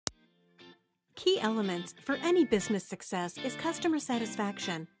key elements for any business success is customer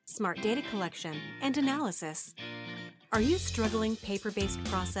satisfaction, smart data collection, and analysis. Are you struggling paper-based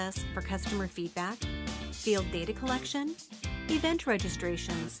process for customer feedback, field data collection, event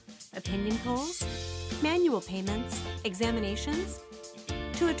registrations, opinion polls, manual payments, examinations?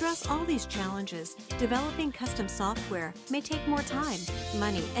 To address all these challenges, developing custom software may take more time,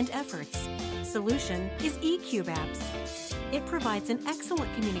 money, and efforts. Solution is eCubeApps. It provides an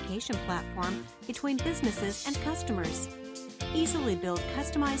excellent communication platform between businesses and customers. Easily build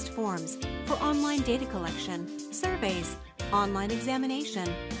customized forms for online data collection, surveys, online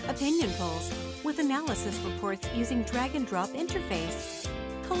examination, opinion polls, with analysis reports using drag-and-drop interface.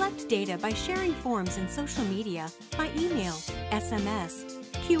 Collect data by sharing forms in social media, by email, SMS,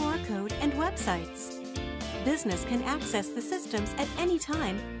 QR code, and websites. Business can access the systems at any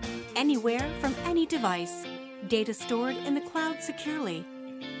time, anywhere from any device. Data stored in the cloud securely.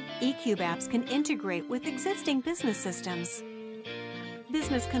 eCubeApps can integrate with existing business systems.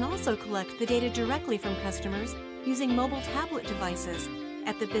 Business can also collect the data directly from customers using mobile tablet devices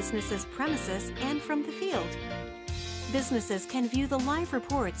at the business's premises and from the field. Businesses can view the live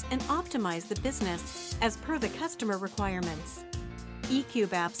reports and optimize the business as per the customer requirements.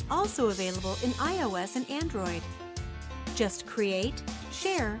 eCubeApps also available in iOS and Android. Just create,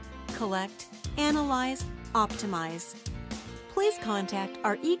 share, collect, analyze, optimize. Please contact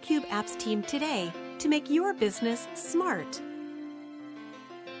our eCubeApps team today to make your business smart.